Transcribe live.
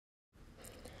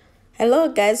Hello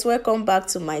guys, welcome back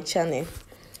to my channel.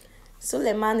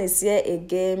 Suleiman is here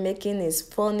again, making his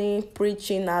funny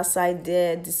preaching outside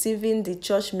there, deceiving the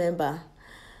church member.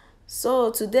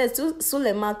 So today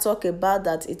Suleiman talk about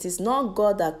that it is not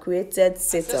God that created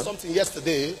Satan. I said something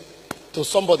yesterday to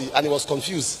somebody and he was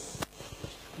confused.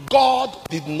 God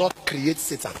did not create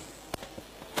Satan.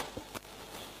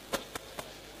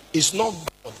 It's not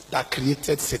God that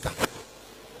created Satan.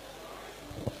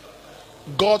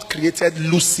 God created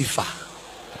Lucifer.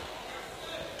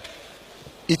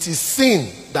 It is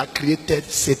sin that created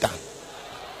Satan.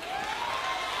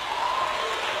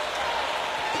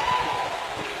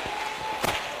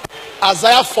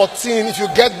 Isaiah 14, if you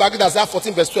get back to Isaiah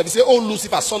 14 verse 12, he say, "Oh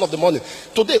Lucifer, son of the morning."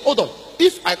 Today, hold on.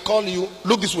 If I call you,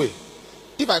 look this way.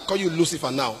 If I call you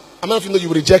Lucifer now, how many of you know you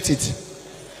will reject it?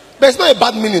 But it's not a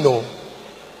bad meaning, no.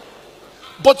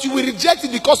 But you will reject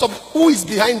it because of who is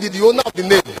behind it, the owner of the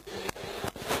name.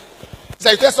 It's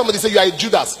like you tell somebody, say you are a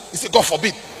Judas. You say, God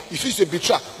forbid, if you say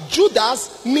betrayer.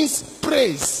 Judas means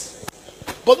praise.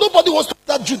 But nobody wants to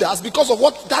that Judas because of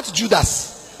what that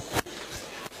Judas.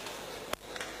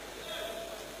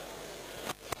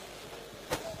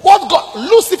 What God,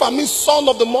 Lucifer means son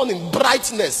of the morning,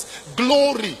 brightness,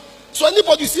 glory. So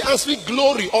anybody you see answering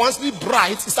glory or answering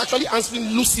bright is actually answering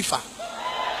Lucifer.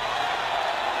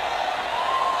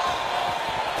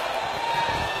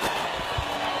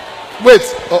 Wait,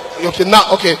 oh, okay,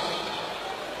 now, okay.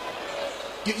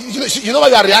 You know why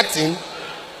you are reacting?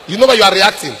 You know why you are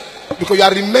reacting? Because you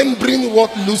are remembering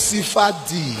what Lucifer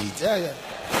did. Yeah.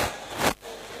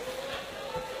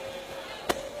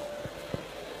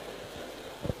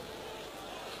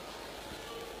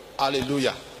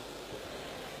 Hallelujah.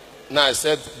 Now I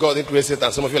said God didn't create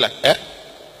Satan. Some of you are like,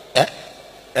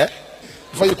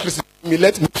 Before you crucify me,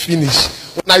 let me finish.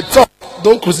 When I talk,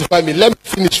 don't crucify me. Let me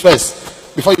finish first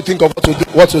before you think of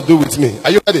what to do with me.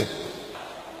 Are you ready?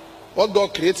 What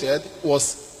God created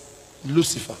was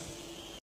Lucifer.